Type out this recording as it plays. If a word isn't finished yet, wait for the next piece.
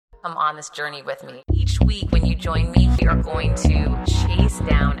Come on this journey with me. Each week when you join me, we are going to chase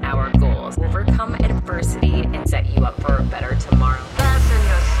down our goals, overcome adversity, and set you up for a better tomorrow. Fasten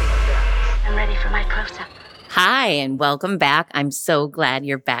your seatbelts. I'm ready for my close-up. Hi, and welcome back. I'm so glad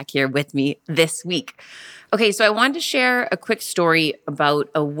you're back here with me this week. Okay, so I wanted to share a quick story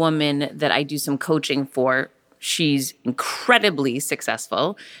about a woman that I do some coaching for. She's incredibly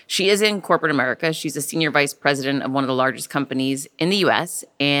successful. She is in corporate America. She's a senior vice president of one of the largest companies in the US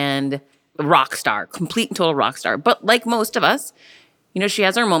and a rock star, complete and total rock star. But like most of us, she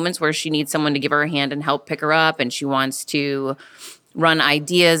has her moments where she needs someone to give her a hand and help pick her up, and she wants to run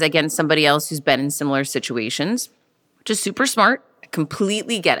ideas against somebody else who's been in similar situations, which is super smart. I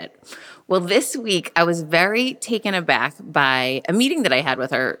completely get it. Well, this week, I was very taken aback by a meeting that I had with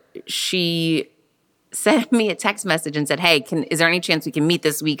her. She sent me a text message and said, hey, is there any chance we can meet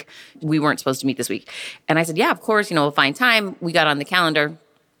this week? We weren't supposed to meet this week. And I said, yeah, of course, we'll find time. We got on the calendar,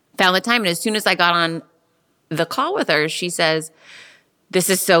 found the time. And as soon as I got on the call with her, she says, this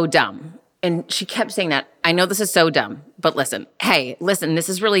is so dumb. And she kept saying that. I know this is so dumb, but listen, this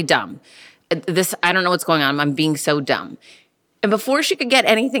is really dumb. I don't know what's going on. I'm being so dumb. And before she could get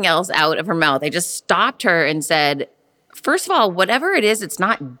anything else out of her mouth, I just stopped her and said, first of all, whatever it is, it's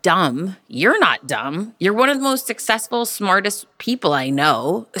not dumb. You're not dumb. You're one of the most successful, smartest people I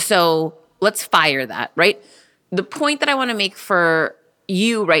know. So let's fire that, right? The point that I want to make for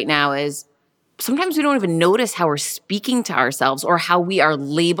you right now is sometimes we don't even notice how we're speaking to ourselves or how we are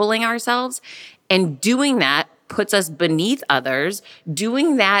labeling ourselves. And doing that puts us beneath others.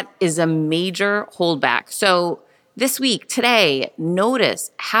 Doing that is a major holdback. So this week, today,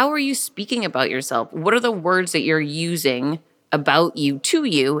 notice, how are you speaking about yourself? What are the words that you're using about you,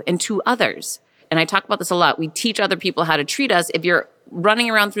 and to others? And I talk about this a lot. We teach other people how to treat us. If you're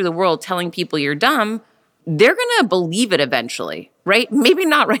running around through the world telling people you're dumb, they're going to believe it eventually, right? Maybe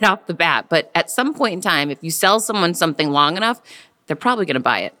not right off the bat, but at some point in time, if you sell someone something long enough, they're probably going to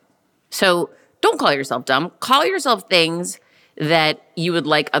buy it. So don't call yourself dumb. Call yourself things that you would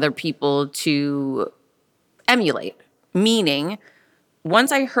like other people to emulate. Meaning,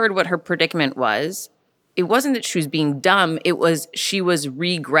 once I heard what her predicament was, it wasn't that she was being dumb, it was she was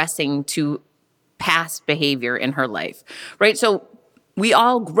regressing to past behavior in her life, right? So we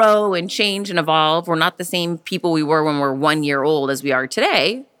all grow and change and evolve. We're not the same people we were when we're 1 year old as we are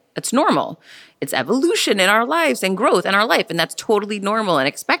today. It's normal. It's evolution in our lives and growth in our life, and that's totally normal and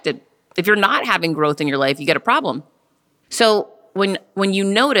expected. If you're not having growth in your life, you get a problem. So when you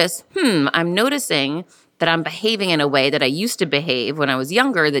notice, I'm noticing that I'm behaving in a way that I used to behave when I was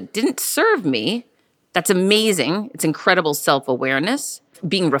younger that didn't serve me, that's amazing. It's incredible self-awareness,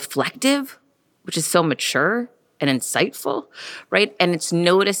 being reflective, which is so mature and insightful, right? And it's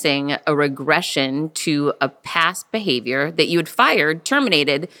noticing a regression to a past behavior that you had fired,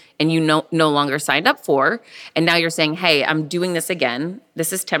 terminated, and you no longer signed up for. And now you're saying, hey, I'm doing this again.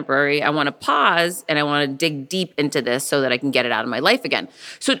 This is temporary. I want to pause and I want to dig deep into this so that I can get it out of my life again.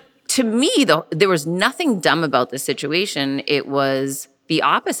 So to me, though, there was nothing dumb about this situation. It was the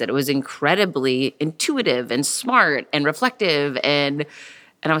opposite. It was incredibly intuitive and smart and reflective, and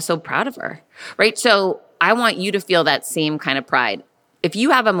I was so proud of her, right? So I want you to feel that same kind of pride. If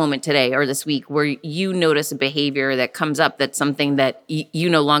you have a moment today or this week where you notice a behavior that comes up that's something that you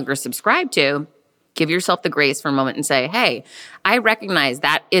no longer subscribe to, give yourself the grace for a moment and say, hey, I recognize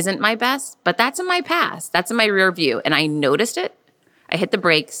that isn't my best, but that's in my past. That's in my rear view, and I noticed it. I hit the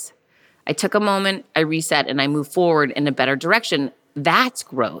brakes. I took a moment, I reset, and I move forward in a better direction. That's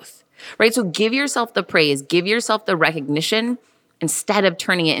growth, right? So give yourself the praise, give yourself the recognition instead of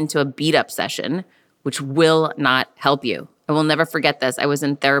turning it into a beat-up session, which will not help you. I will never forget this. I was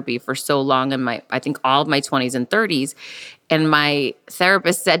in therapy for so long in I think all of my 20s and 30s, and my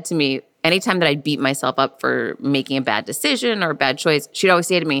therapist said to me, anytime that I'd beat myself up for making a bad decision or a bad choice, she'd always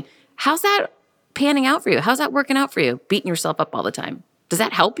say to me, how's that panning out for you? How's that working out for you? Beating yourself up all the time. Does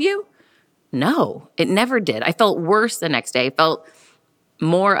that help you? No, it never did. I felt worse the next day. I felt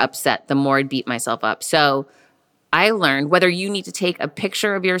more upset the more I'd beat myself up. So I learned whether you need to take a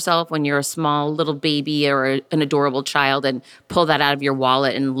picture of yourself when you're a small little baby or an adorable child and pull that out of your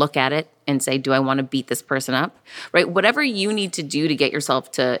wallet and look at it and say, do I want to beat this person up? Right? Whatever you need to do to get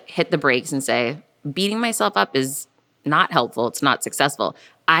yourself to hit the brakes and say, beating myself up is not helpful. It's not successful.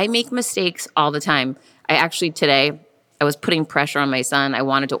 I make mistakes all the time. Today, I was putting pressure on my son. I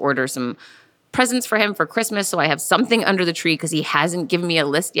wanted to order some presents for him for Christmas, so I have something under the tree because he hasn't given me a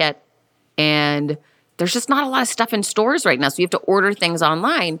list yet. And there's just not a lot of stuff in stores right now, so you have to order things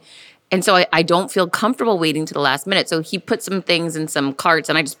online. And so I don't feel comfortable waiting to the last minute. So he put some things in some carts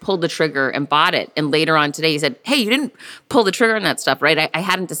and I just pulled the trigger and bought it. And later on today, he said, hey, you didn't pull the trigger on that stuff, right? I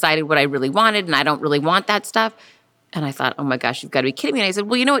hadn't decided what I really wanted and I don't really want that stuff. And I thought, oh my gosh, you've got to be kidding me. And I said,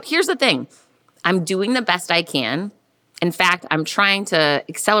 well, you know what? Here's the thing. I'm doing the best I can. In fact, I'm trying to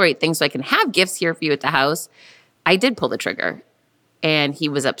accelerate things so I can have gifts here for you at the house. I did pull the trigger. And he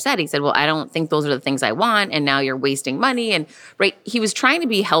was upset. He said, well, I don't think those are the things I want. And now you're wasting money. And right, he was trying to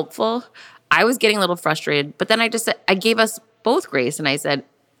be helpful. I was getting a little frustrated. But then I gave us both grace. And I said,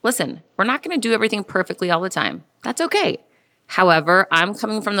 listen, we're not going to do everything perfectly all the time. That's okay. However, I'm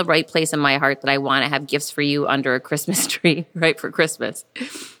coming from the right place in my heart that I want to have gifts for you under a Christmas tree, right, for Christmas.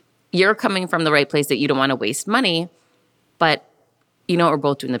 You're coming from the right place that you don't want to waste money. But you know what? We're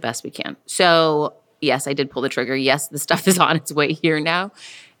both doing the best we can. So yes, I did pull the trigger. Yes, the stuff is on its way here now.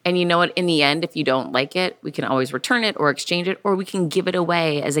 And you know what? In the end, if you don't like it, we can always return it or exchange it, or we can give it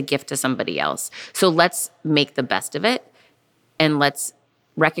away as a gift to somebody else. So let's make the best of it. And let's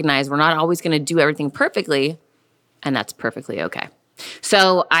recognize we're not always going to do everything perfectly. And that's perfectly okay.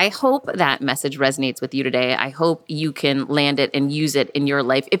 So I hope that message resonates with you today. I hope you can land it and use it in your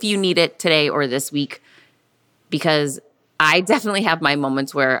life if you need it today or this week, because I definitely have my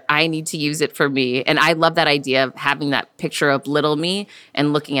moments where I need to use it for me. And I love that idea of having that picture of little me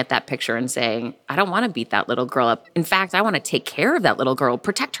and looking at that picture and saying, I don't want to beat that little girl up. In fact, I want to take care of that little girl,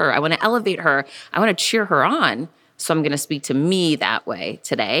 protect her. I want to elevate her. I want to cheer her on. So I'm going to speak to me that way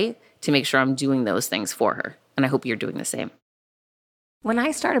today to make sure I'm doing those things for her. And I hope you're doing the same. When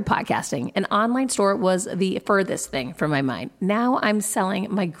I started podcasting, an online store was the furthest thing from my mind. Now I'm selling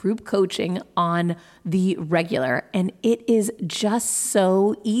my group coaching on the regular, and it is just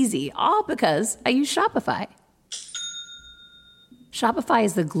so easy, all because I use Shopify. Shopify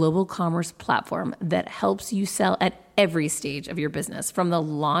is the global commerce platform that helps you sell at every stage of your business, from the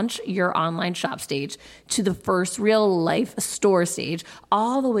launch your online shop stage to the first real life store stage,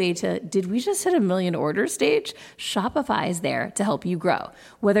 all the way to, did we just hit 1 million orders stage? Shopify is there to help you grow.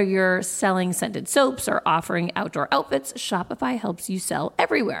 Whether you're selling scented soaps or offering outdoor outfits, Shopify helps you sell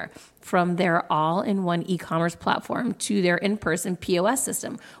everywhere. From their all-in-one e-commerce platform to their in-person POS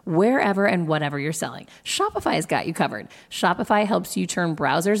system, wherever and whatever you're selling, Shopify's got you covered. Shopify helps you turn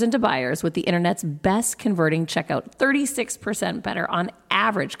browsers into buyers with the internet's best converting checkout, 36% better on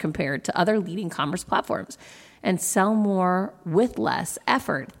average compared to other leading commerce platforms, and sell more with less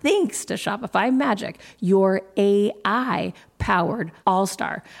effort thanks to Shopify Magic, your AI-powered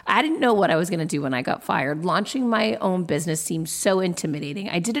all-star. I didn't know what I was going to do when I got fired. Launching my own business seemed so intimidating.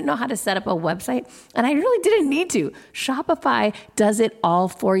 I didn't know how to set up a website, and I really didn't need to. Shopify does it all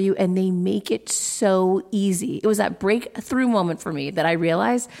for you, and they make it so easy. It was that breakthrough moment for me that I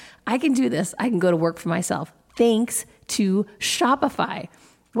realized I can do this. I can go to work for myself thanks to Shopify.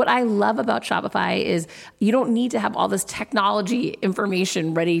 What I love about Shopify is you don't need to have all this technology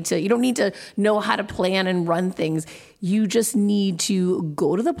information you don't need to know how to plan and run things. You just need to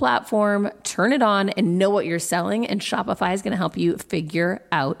go to the platform, turn it on, and know what you're selling, and Shopify is going to help you figure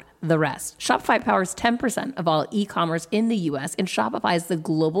out the rest. Shopify powers 10% of all e-commerce in the U.S., and Shopify is the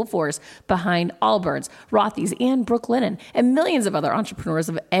global force behind Allbirds, Rothy's, and Brooklinen, and millions of other entrepreneurs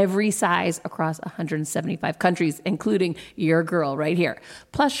of every size across 175 countries, including your girl right here.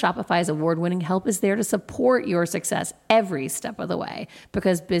 Plus, Shopify's award-winning help is there to support your success every step of the way,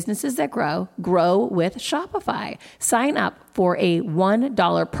 because businesses that grow with Shopify. Sign up for a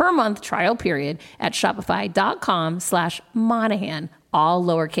 $1 per month trial period at shopify.com/Monahan, all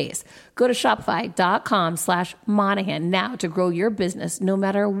lowercase. Go to shopify.com/Monahan now to grow your business no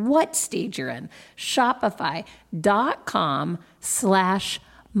matter what stage you're in.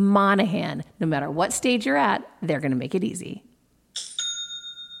 Shopify.com/Monahan. No matter what stage you're at, they're going to make it easy.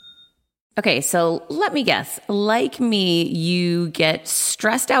 Okay, so let me guess. Like me, you get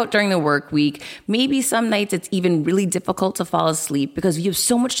stressed out during the work week. Maybe some nights it's even really difficult to fall asleep because you have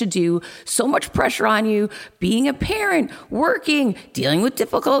so much to do, so much pressure on you, being a parent, working, dealing with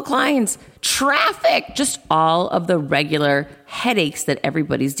difficult clients, traffic, just all of the regular headaches that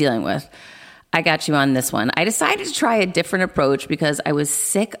everybody's dealing with. I got you on this one. I decided to try a different approach because I was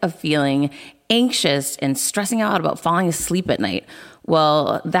sick of feeling anxious and stressing out about falling asleep at night.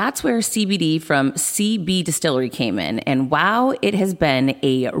 Well, that's where CBD from CB Distillery came in. And wow, it has been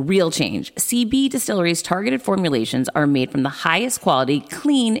a real change. CB Distillery's targeted formulations are made from the highest quality,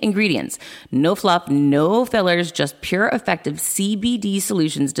 clean ingredients. No fluff, no fillers, just pure, effective CBD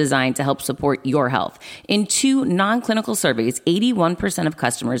solutions designed to help support your health. In 2 non-clinical surveys, 81% of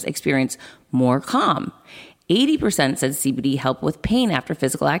customers experience more calm. 80% said CBD helped with pain after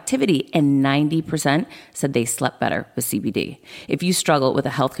physical activity, and 90% said they slept better with CBD. If you struggle with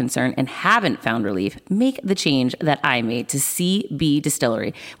a health concern and haven't found relief, make the change that I made to CB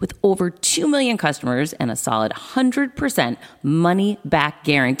Distillery. With over 2 million customers and a solid 100% money back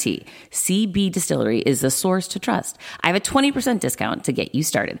guarantee, CB Distillery is the source to trust. I have a 20% discount to get you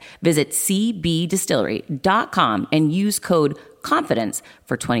started. Visit cbdistillery.com and use code CONFIDENCE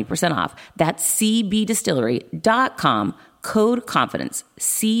for 20% off. That's cbdistillery.com, code CONFIDENCE,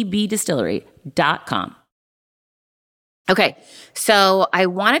 cbdistillery.com. Okay, so I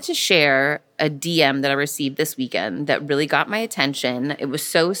wanted to share a DM that I received this weekend that really got my attention. It was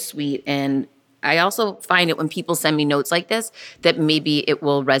so sweet, and I also find it when people send me notes like this that maybe it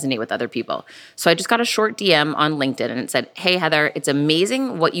will resonate with other people. So I just got a short DM on LinkedIn, and it said, "Hey, Heather, it's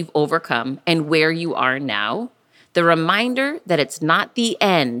amazing what you've overcome and where you are now. The reminder that it's not the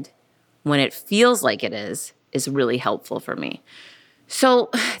end when it feels like it is really helpful for me." So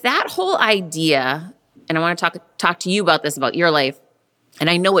that whole idea, and I want to talk to you about this, about your life, and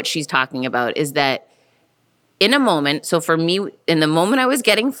I know what she's talking about, is that in a moment, so for me, in the moment I was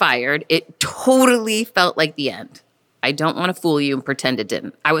getting fired, it totally felt like the end. I don't want to fool you and pretend it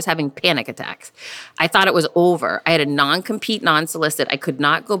didn't. I was having panic attacks. I thought it was over. I had a non-compete, non-solicit. I could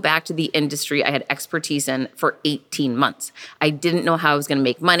not go back to the industry I had expertise in for 18 months. I didn't know how I was going to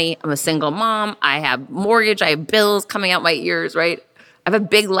make money. I'm a single mom. I have mortgage. I have bills coming out my ears, right? I have a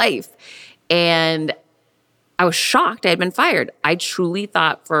big life. And I was shocked I had been fired. I truly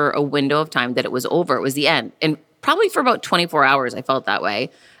thought for a window of time that it was over. It was the end. And probably for about 24 hours, I felt that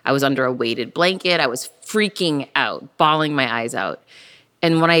way. I was under a weighted blanket. I was freaking out, bawling my eyes out.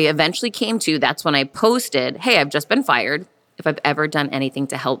 And when I eventually came to, that's when I posted, "Hey, I've just been fired. If I've ever done anything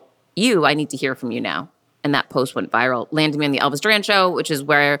to help you, I need to hear from you now." And that post went viral, landed me on the Elvis Duran Show, which is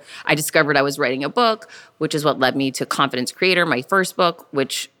where I discovered I was writing a book, which is what led me to Confidence Creator, my first book,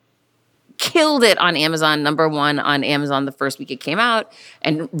 which killed it on Amazon, #1 on Amazon the first week it came out,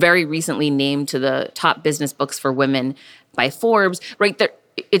 and very recently named to the top business books for women by Forbes. Right there,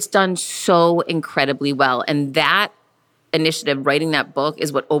 it's done so incredibly well. And that initiative, writing that book,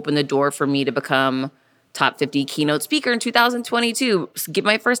 is what opened the door for me to become top 50 keynote speaker in 2022, give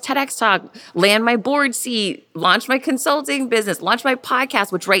my first TEDx talk, land my board seat, launch my consulting business, launch my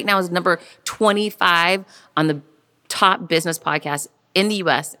podcast, which right now is number 25 on the top business podcast in the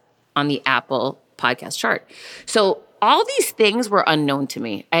US on the Apple podcast chart. So all these things were unknown to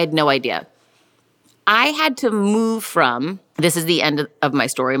me. I had no idea. I had to move from, this is the end of my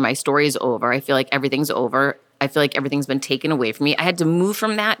story. My story is over. I feel like everything's over. I feel like everything's been taken away from me. I had to move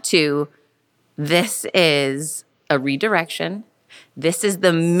from that to, this is a redirection. This is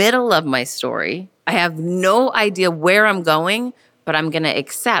the middle of my story. I have no idea where I'm going, but I'm going to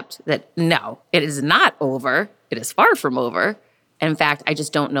accept that no, it is not over. It is far from over. And in fact, I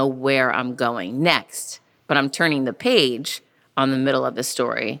just don't know where I'm going next. But I'm turning the page on the middle of the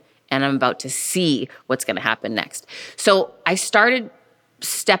story, and I'm about to see what's going to happen next. So I started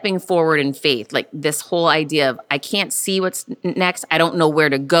stepping forward in faith, like this whole idea of I can't see what's next. I don't know where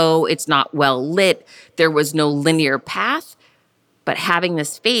to go. It's not well lit. There was no linear path. But having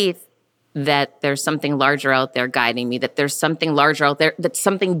this faith that there's something larger out there guiding me, that there's something larger out there, that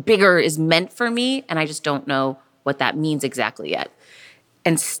something bigger is meant for me, and I just don't know what that means exactly yet.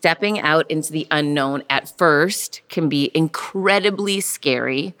 And stepping out into the unknown at first can be incredibly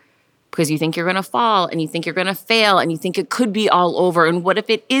scary because you think you're going to fall and you think you're going to fail and you think it could be all over. And what if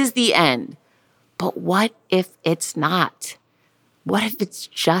it is the end? But what if it's not? What if it's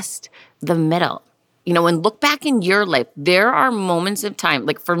just the middle? You know, and look back in your life, there are moments of time,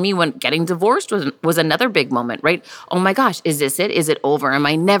 like for me, when getting divorced was another big moment, right? Oh my gosh, is this it? Is it over? Am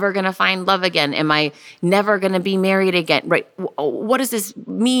I never going to find love again? Am I never going to be married again, right? What does this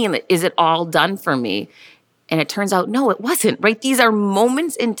mean? Is it all done for me? And it turns out, no, it wasn't, right? These are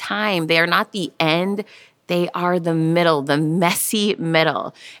moments in time. They are not the end. They are the middle, the messy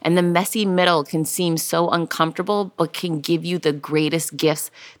middle. And the messy middle can seem so uncomfortable, but can give you the greatest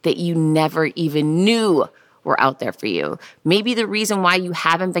gifts that you never even knew were out there for you. Maybe the reason why you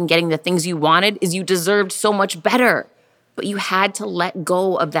haven't been getting the things you wanted is you deserved so much better, but you had to let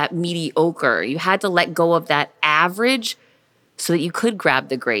go of that mediocre. You had to let go of that average so that you could grab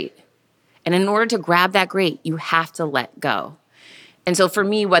the great. And in order to grab that great, you have to let go. And so for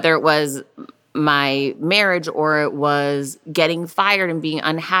me, whether it was my marriage or it was getting fired and being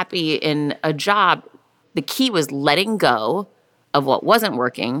unhappy in a job, the key was letting go of what wasn't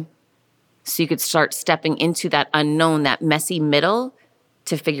working so you could start stepping into that unknown, that messy middle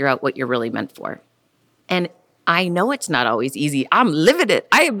to figure out what you're really meant for. And I know it's not always easy. I'm living it.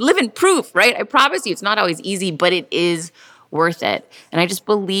 I am living proof, right? I promise you it's not always easy, but it is worth it. And I just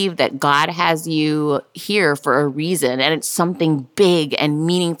believe that God has you here for a reason, and it's something big and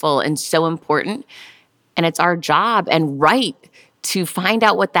meaningful and so important. And it's our job and right to find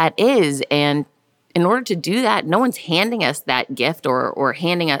out what that is. And in order to do that, no one's handing us that gift or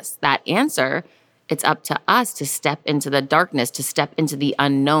handing us that answer. It's up to us to step into the darkness, to step into the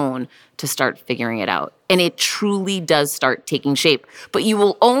unknown, to start figuring it out. And it truly does start taking shape. But you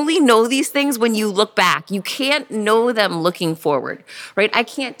will only know these things when you look back. You can't know them looking forward, right? I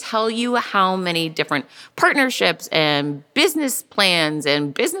can't tell you how many different partnerships and business plans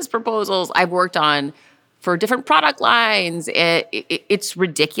and business proposals I've worked on for different product lines. It's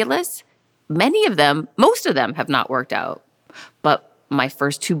ridiculous. Many of them, most of them have not worked out. But my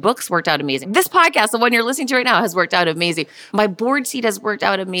first 2 books worked out amazing. This podcast, the one you're listening to right now, has worked out amazing. My board seat has worked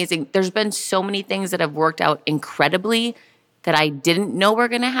out amazing. There's been so many things that have worked out incredibly that I didn't know were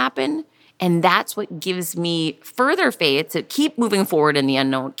going to happen. And that's what gives me further faith to keep moving forward in the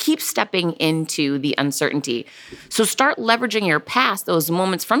unknown, keep stepping into the uncertainty. So start leveraging your past, those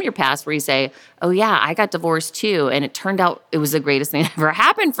moments from your past where you say, oh yeah, I got divorced too. And it turned out it was the greatest thing that ever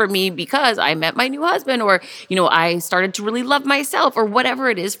happened for me because I met my new husband, or, I started to really love myself, or whatever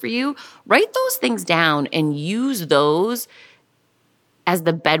it is for you. Write those things down and use those as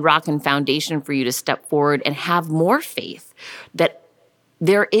the bedrock and foundation for you to step forward and have more faith that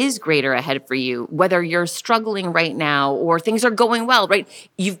there is greater ahead for you, whether you're struggling right now or things are going well, right?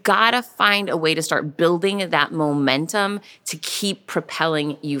 You've got to find a way to start building that momentum to keep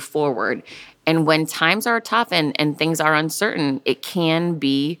propelling you forward. And when times are tough and things are uncertain, it can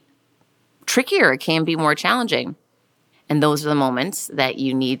be trickier. It can be more challenging. And those are the moments that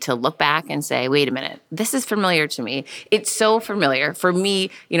you need to look back and say, wait a minute, this is familiar to me. It's so familiar. For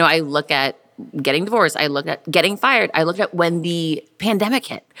me, I look at getting divorced. I looked at getting fired. I looked at when the pandemic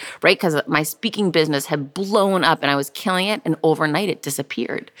hit, right? Because my speaking business had blown up and I was killing it, and overnight it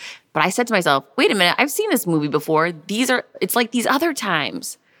disappeared. But I said to myself, wait a minute, I've seen this movie before. It's like these other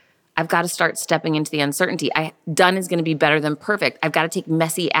times. I've got to start stepping into the uncertainty. Done is going to be better than perfect. I've got to take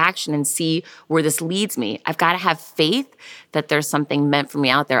messy action and see where this leads me. I've got to have faith that there's something meant for me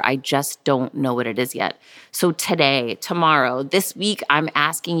out there. I just don't know what it is yet. So today, tomorrow, this week, I'm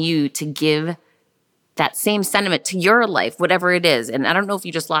asking you to give that same sentiment to your life, whatever it is. And I don't know if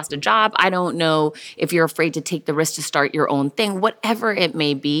you just lost a job. I don't know if you're afraid to take the risk to start your own thing. Whatever it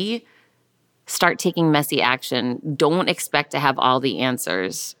may be, start taking messy action. Don't expect to have all the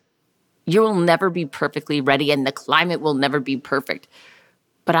answers. You will never be perfectly ready, and the climate will never be perfect.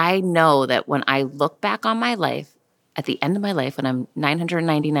 But I know that when I look back on my life, at the end of my life, when I'm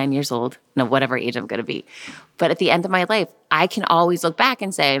 999 years old, whatever age I'm going to be, but at the end of my life, I can always look back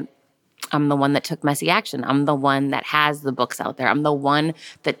and say, I'm the one that took messy action. I'm the one that has the books out there. I'm the one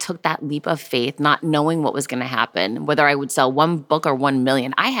that took that leap of faith, not knowing what was going to happen, whether I would sell 1 book or 1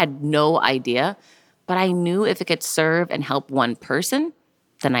 million. I had no idea, but I knew if it could serve and help one person,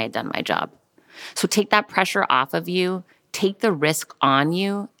 then I had done my job. So take that pressure off of you, take the risk on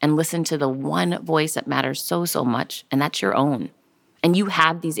you, and listen to the one voice that matters so, so much, and that's your own. And you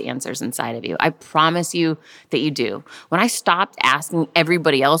have these answers inside of you. I promise you that you do. When I stopped asking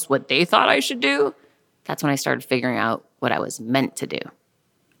everybody else what they thought I should do, that's when I started figuring out what I was meant to do.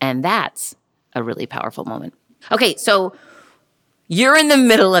 And that's a really powerful moment. Okay, so you're in the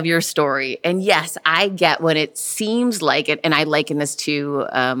middle of your story. And yes, I get when it seems like it. And I liken this to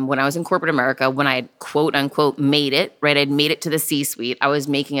when I was in corporate America, when I had quote unquote made it, right? I'd made it to the C-suite. I was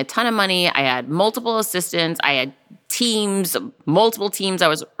making a ton of money. I had multiple assistants. I had teams, multiple teams I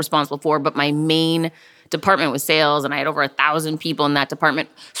was responsible for. But my main department was sales, and I had over 1,000 people in that department.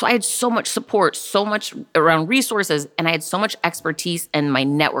 So I had so much support, so much around resources, and I had so much expertise, and my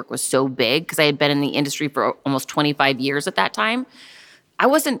network was so big because I had been in the industry for almost 25 years at that time.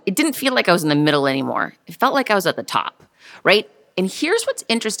 It didn't feel like I was in the middle anymore. It felt like I was at the top, right? And here's what's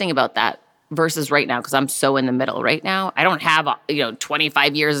interesting about that versus right now, because I'm so in the middle right now. I don't have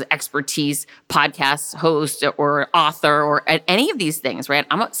 25 years of expertise, podcast host or author or any of these things, right?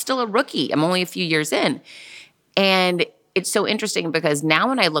 I'm still a rookie. I'm only a few years in. And it's so interesting because now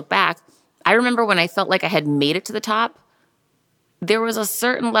when I look back, I remember when I felt like I had made it to the top, there was a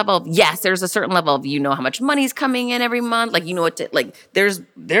certain level of, there's a certain level of, how much money's coming in every month.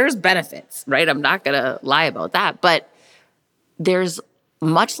 There's benefits, right? I'm not going to lie about that. But there's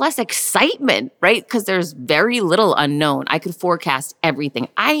much less excitement, right? Because there's very little unknown. I could forecast everything.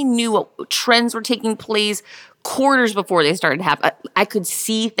 I knew what trends were taking place quarters before they started to happen. I could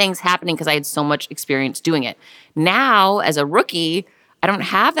see things happening because I had so much experience doing it. Now, as a rookie, I don't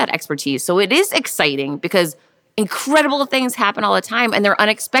have that expertise. So it is exciting because incredible things happen all the time, and they're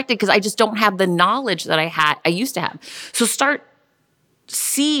unexpected because I just don't have the knowledge that I used to have. So start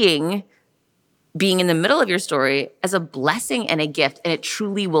seeing being in the middle of your story as a blessing and a gift, and it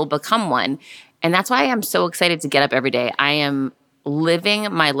truly will become one. And that's why I'm so excited to get up every day. I am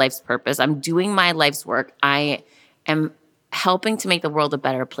living my life's purpose. I'm doing my life's work. I am helping to make the world a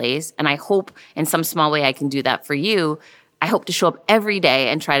better place. And I hope in some small way I can do that for you. I hope to show up every day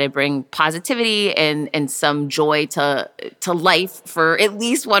and try to bring positivity and some joy to life for at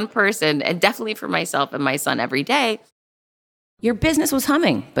least one person, and definitely for myself and my son every day. Your business was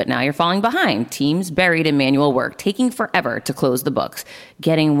humming, but now you're falling behind. Teams buried in manual work, taking forever to close the books.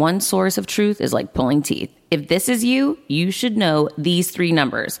 Getting one source of truth is like pulling teeth. If this is you, you should know these three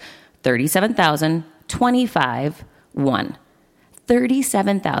numbers: 37,000, 25, 1.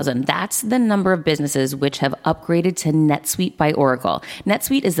 37,000. That's the number of businesses which have upgraded to NetSuite by Oracle.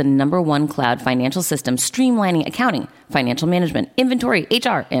 NetSuite is the #1 cloud financial system streamlining accounting, financial management, inventory,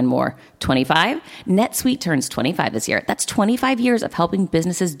 HR, and more. 25. NetSuite turns 25 this year. That's 25 years of helping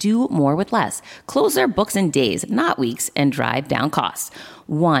businesses do more with less, close their books in days, not weeks, and drive down costs.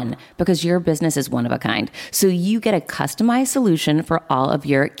 1, because your business is one of a kind. So you get a customized solution for all of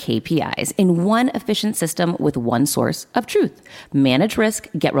your KPIs in one efficient system with one source of truth. Manage risk,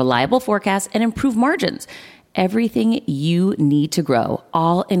 get reliable forecasts, and improve margins. Everything you need to grow,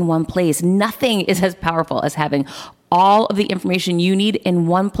 all in one place. Nothing is as powerful as having all of the information you need in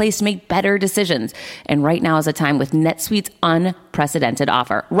one place to make better decisions. And right now is a time with NetSuite's unprecedented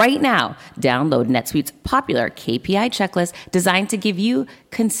offer. Right now, download NetSuite's popular KPI checklist designed to give you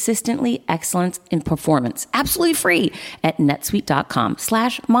consistently excellence in performance, absolutely free, at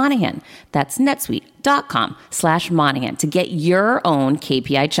netsuite.com/Monahan. That's netsuite.com/Monahan to get your own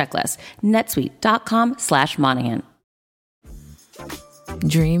KPI checklist. netsuite.com/Monahan.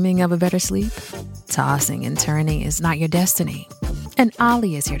 Dreaming of a better sleep? Tossing and turning is not your destiny. And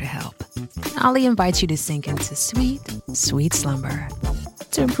Ollie is here to help. Ollie invites you to sink into sweet, sweet slumber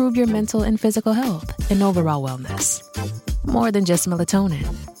to improve your mental and physical health and overall wellness. More than just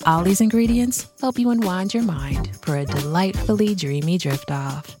melatonin, Ollie's ingredients help you unwind your mind for a delightfully dreamy drift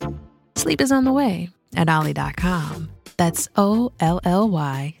off. Sleep is on the way at Ollie.com. That's OLLY.com.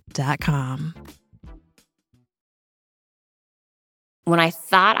 When I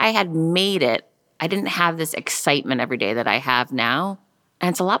thought I had made it, I didn't have this excitement every day that I have now. And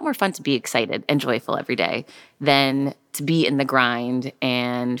it's a lot more fun to be excited and joyful every day than to be in the grind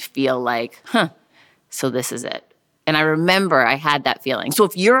and feel like, so this is it. And I remember I had that feeling. So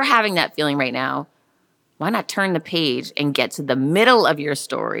if you're having that feeling right now, why not turn the page and get to the middle of your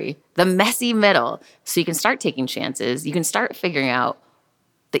story, the messy middle, so you can start taking chances. You can start figuring out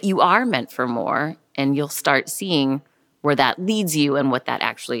that you are meant for more, and you'll start seeing where that leads you and what that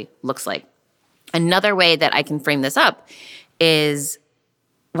actually looks like. Another way that I can frame this up is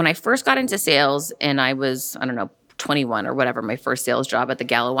when I first got into sales and I was, 21 or whatever, my first sales job at the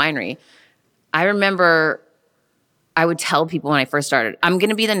Gallo Winery, I remember I would tell people when I first started, I'm going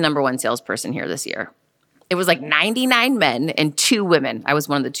to be the #1 salesperson here this year. It was like 99 men and 2 women. I was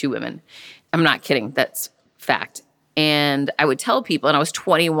one of the 2 women. I'm not kidding. That's fact. And I would tell people, and I was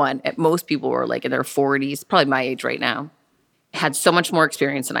 21. Most people were like in their 40s, probably my age right now, had so much more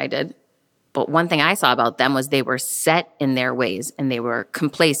experience than I did. But one thing I saw about them was they were set in their ways and they were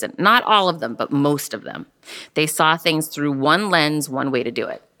complacent. Not all of them, but most of them. They saw things through one lens, one way to do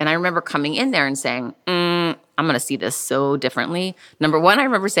it. And I remember coming in there and saying, I'm going to see this so differently. Number one, I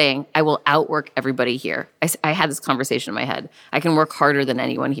remember saying, I will outwork everybody here. I had this conversation in my head. I can work harder than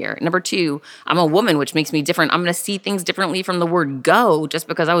anyone here. Number 2, I'm a woman, which makes me different. I'm going to see things differently from the word go just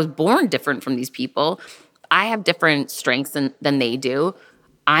because I was born different from these people. I have different strengths than they do.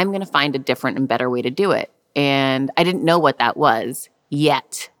 I'm going to find a different and better way to do it. And I didn't know what that was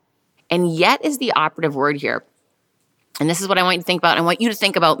yet. And yet is the operative word here. And this is what I want you to think about. I want you to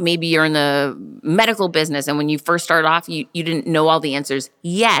think about, maybe you're in the medical business and when you first started off, you didn't know all the answers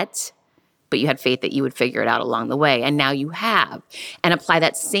yet, but you had faith that you would figure it out along the way. And now you have. And apply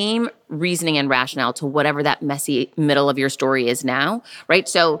that same reasoning and rationale to whatever that messy middle of your story is now, right?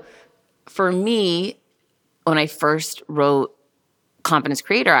 So for me, when I first wrote Confidence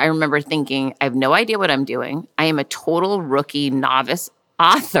Creator, I remember thinking, I have no idea what I'm doing. I am a total rookie, novice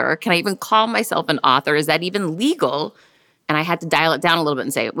author. Can I even call myself an author? Is that even legal? And I had to dial it down a little bit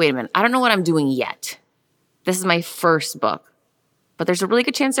and say, wait a minute, I don't know what I'm doing yet. This is my first book, but there's a really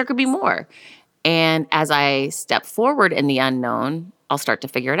good chance there could be more. And as I step forward in the unknown, I'll start to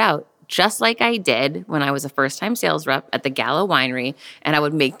figure it out. Just like I did when I was a first-time sales rep at the Gallo Winery, and I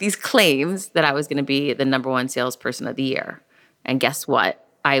would make these claims that I was going to be the #1 salesperson of the year. And guess what?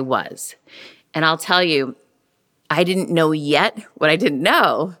 I was. And I'll tell you, I didn't know yet what I didn't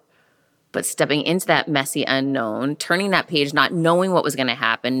know. But stepping into that messy unknown, turning that page, not knowing what was going to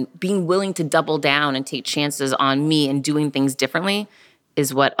happen, being willing to double down and take chances on me and doing things differently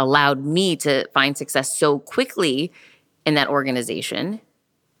is what allowed me to find success so quickly in that organization.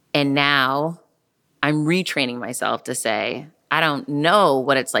 And now I'm retraining myself to say, I don't know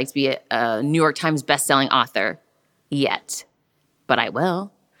what it's like to be a New York Times bestselling author yet, but I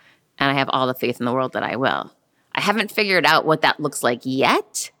will. And I have all the faith in the world that I will. I haven't figured out what that looks like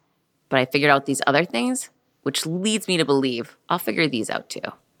yet, but I figured out these other things, which leads me to believe I'll figure these out too.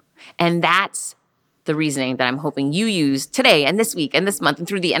 And that's the reasoning that I'm hoping you use today and this week and this month and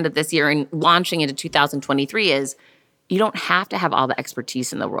through the end of this year and launching into 2023 is you don't have to have all the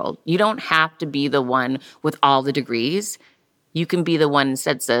expertise in the world. You don't have to be the one with all the degrees. You can be the one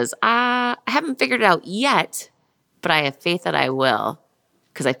instead says, I haven't figured it out yet, but I have faith that I will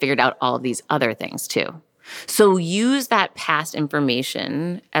because I figured out all of these other things too. So use that past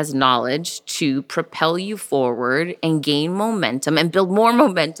information as knowledge to propel you forward and gain momentum and build more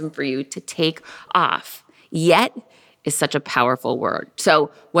momentum for you to take off. Yet is such a powerful word.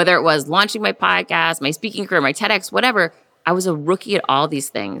 So whether it was launching my podcast, my speaking career, my TEDx, whatever, I was a rookie at all these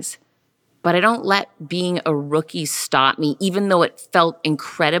things. But I don't let being a rookie stop me, even though it felt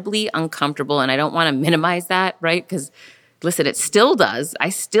incredibly uncomfortable. And I don't want to minimize that, right? Because listen, it still does. I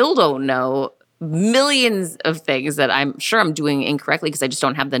still don't know millions of things that I'm sure I'm doing incorrectly because I just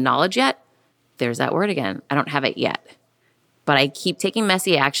don't have the knowledge yet. There's that word again. I don't have it yet. But I keep taking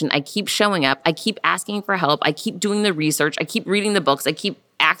messy action. I keep showing up. I keep asking for help. I keep doing the research. I keep reading the books. I keep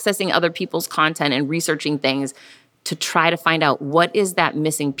accessing other people's content and researching things to try to find out what is that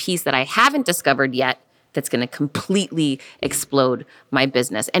missing piece that I haven't discovered yet that's going to completely explode my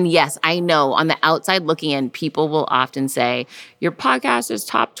business. And yes, I know on the outside looking in, people will often say, your podcast is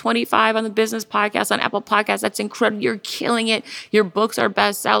top 25 on the business podcast on Apple Podcasts. That's incredible. You're killing it. Your books are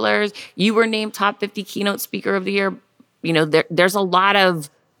bestsellers. You were named top 50 keynote speaker of the year. You know, there's a lot of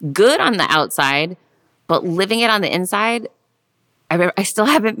good on the outside, but living it on the inside, I still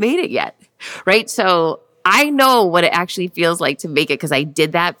haven't made it yet, right? So I know what it actually feels like to make it because I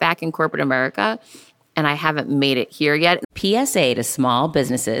did that back in corporate America. And I haven't made it here yet. PSA to small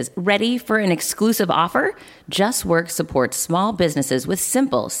businesses ready for an exclusive offer? JustWorks supports small businesses with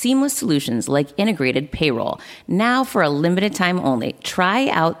simple, seamless solutions like integrated payroll. Now for a limited time only, try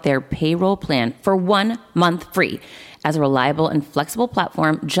out their payroll plan for 1 month free. As a reliable and flexible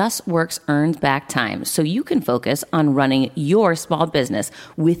platform, JustWorks earns back time so you can focus on running your small business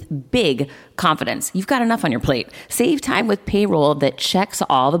with big confidence. You've got enough on your plate. Save time with payroll that checks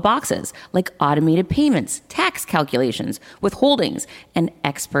all the boxes, like automated payments, tax calculations, withholdings, and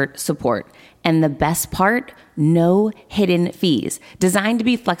expert support. And the best part, no hidden fees. Designed to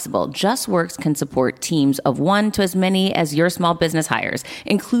be flexible, JustWorks can support teams of 1 to as many as your small business hires,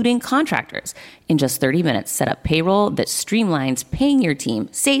 including contractors. In just 30 minutes, set up payroll that streamlines paying your team,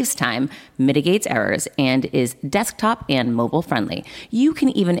 saves time, mitigates errors, and is desktop and mobile friendly. You can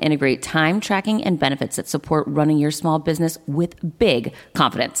even integrate time tracking and benefits that support running your small business with big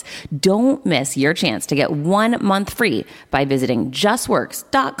confidence. Don't miss your chance to get 1 month free by visiting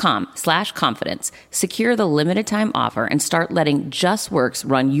justworks.com/confidence. Secure the limited time offer and start letting JustWorks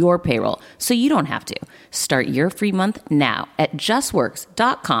run your payroll so you don't have to. Start your free month now at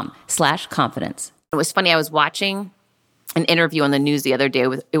justworks.com/confidence. It was funny. I was watching an interview on the news the other day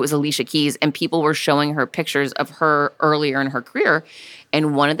it was Alicia Keys, and people were showing her pictures of her earlier in her career.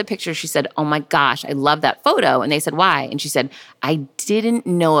 And one of the pictures, she said, "Oh my gosh, I love that photo." And they said, "Why?" And she said, "I didn't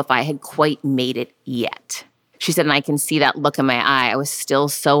know if I had quite made it yet." She said, and I can see that look in my eye. I was still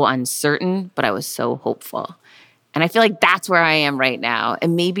so uncertain, but I was so hopeful. And I feel like that's where I am right now.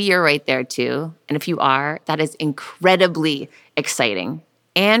 And maybe you're right there too. And if you are, that is incredibly exciting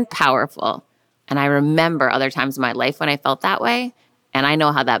and powerful. And I remember other times in my life when I felt that way, and I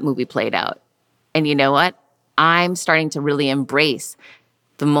know how that movie played out. And you know what? I'm starting to really embrace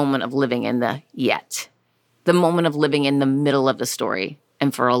the moment of living in the yet, the moment of living in the middle of the story.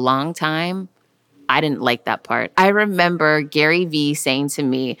 And for a long time, I didn't like that part. I remember Gary Vee saying to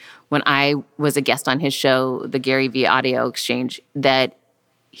me when I was a guest on his show, the Gary Vee Audio Exchange, that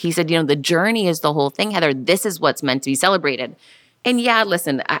he said, the journey is the whole thing, Heather. This is what's meant to be celebrated. And yeah,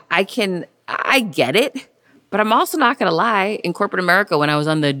 listen, I get it, but I'm also not going to lie. In corporate America, when I was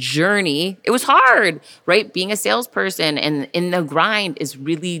on the journey, it was hard, right? Being a salesperson and in the grind is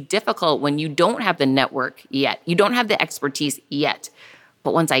really difficult when you don't have the network yet. You don't have the expertise yet.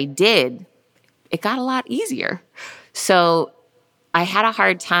 But once I did, it got a lot easier. So I had a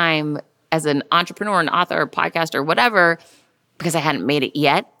hard time as an entrepreneur, an author, podcaster, whatever, because I hadn't made it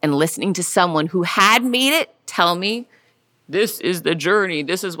yet, and listening to someone who had made it tell me, this is the journey,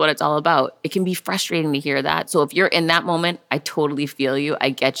 this is what it's all about. It can be frustrating to hear that. So if you're in that moment, I totally feel you, I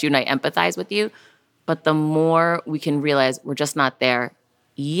get you, and I empathize with you. But the more we can realize we're just not there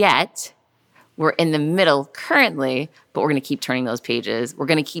yet, we're in the middle currently, but we're going to keep turning those pages. We're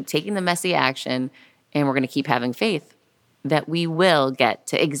going to keep taking the messy action, and we're going to keep having faith that we will get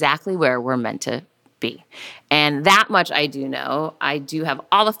to exactly where we're meant to be. And that much I do know. I do have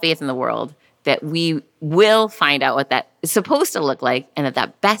all the faith in the world that we will find out what that is supposed to look like, and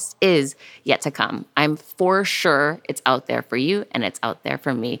that best is yet to come. I'm for sure it's out there for you, and it's out there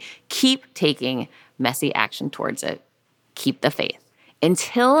for me. Keep taking messy action towards it. Keep the faith.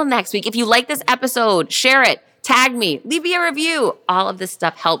 Until next week, if you like this episode, share it, tag me, leave me a review. All of this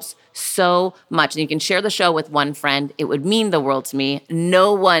stuff helps so much. And you can share the show with one friend. It would mean the world to me.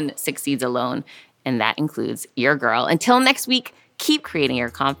 No one succeeds alone, and that includes your girl. Until next week, keep creating your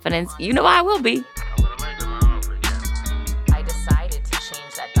confidence. You know I will be. I decided to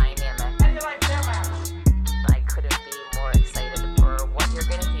change that dynamic. I couldn't be more excited for what you're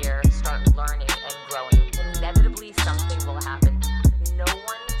going to hear, start learning and growing. Inevitably, something will happen. No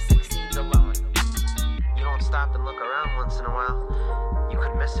one succeeds alone. You don't stop and look around once in a while, you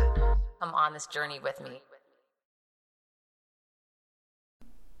could miss it. Come on this journey with me.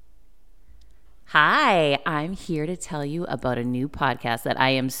 Hi, I'm here to tell you about a new podcast that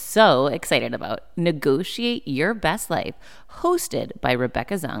I am so excited about, Negotiate Your Best Life, hosted by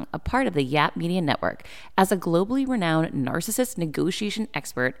Rebecca Zung, a part of the Yap Media Network. As a globally renowned narcissist negotiation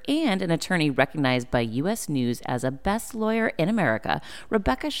expert and an attorney recognized by U.S. News as a best lawyer in America,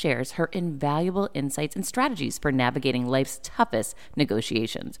 Rebecca shares her invaluable insights and strategies for navigating life's toughest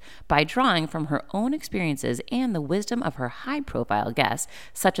negotiations. By drawing from her own experiences and the wisdom of her high-profile guests,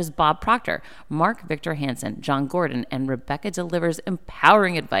 such as Bob Proctor, Mark Victor Hansen, John Gordon, and Rebecca delivers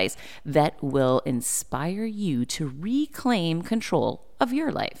empowering advice that will inspire you to reclaim control of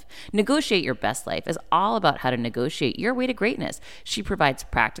your life. Negotiate Your Best Life is all about how to negotiate your way to greatness. She provides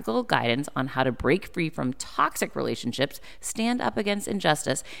practical guidance on how to break free from toxic relationships, stand up against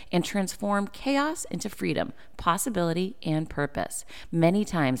injustice, and transform chaos into freedom, possibility, and purpose. Many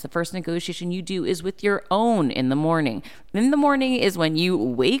times, the first negotiation you do is with your own in the morning. In the morning is when you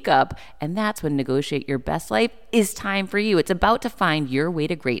wake up, and that's when Negotiate Your Best Life is time for you. It's about to find your way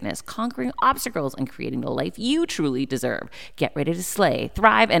to greatness, conquering obstacles, and creating the life you truly deserve. Get ready to slay,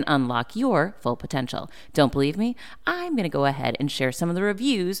 thrive, and unlock your full potential. Don't believe me? I'm going to go ahead and share some of the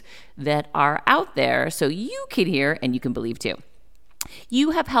reviews that are out there so you can hear and you can believe too. You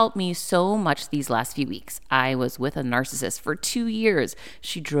have helped me so much these last few weeks. I was with a narcissist for 2 years.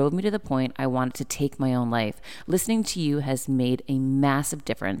 She drove me to the point I wanted to take my own life. Listening to you has made a massive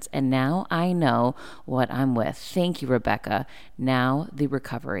difference, and now I know what I'm with. Thank you, Rebecca. Now the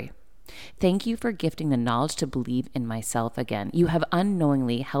recovery. Thank you for gifting the knowledge to believe in myself again. You have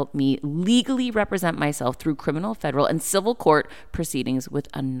unknowingly helped me legally represent myself through criminal, federal, and civil court proceedings with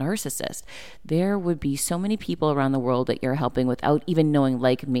a narcissist. There would be so many people around the world that you're helping without even knowing,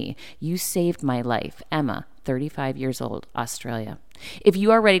 like me. You saved my life. Emma, 35 years old, Australia. If you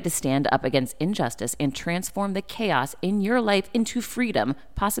are ready to stand up against injustice and transform the chaos in your life into freedom,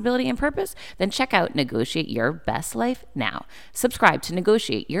 possibility, and purpose, then check out Negotiate Your Best Life now. Subscribe to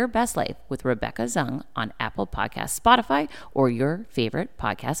Negotiate Your Best Life with Rebecca Zung on Apple Podcasts, Spotify, or your favorite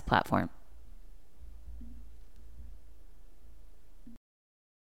podcast platform.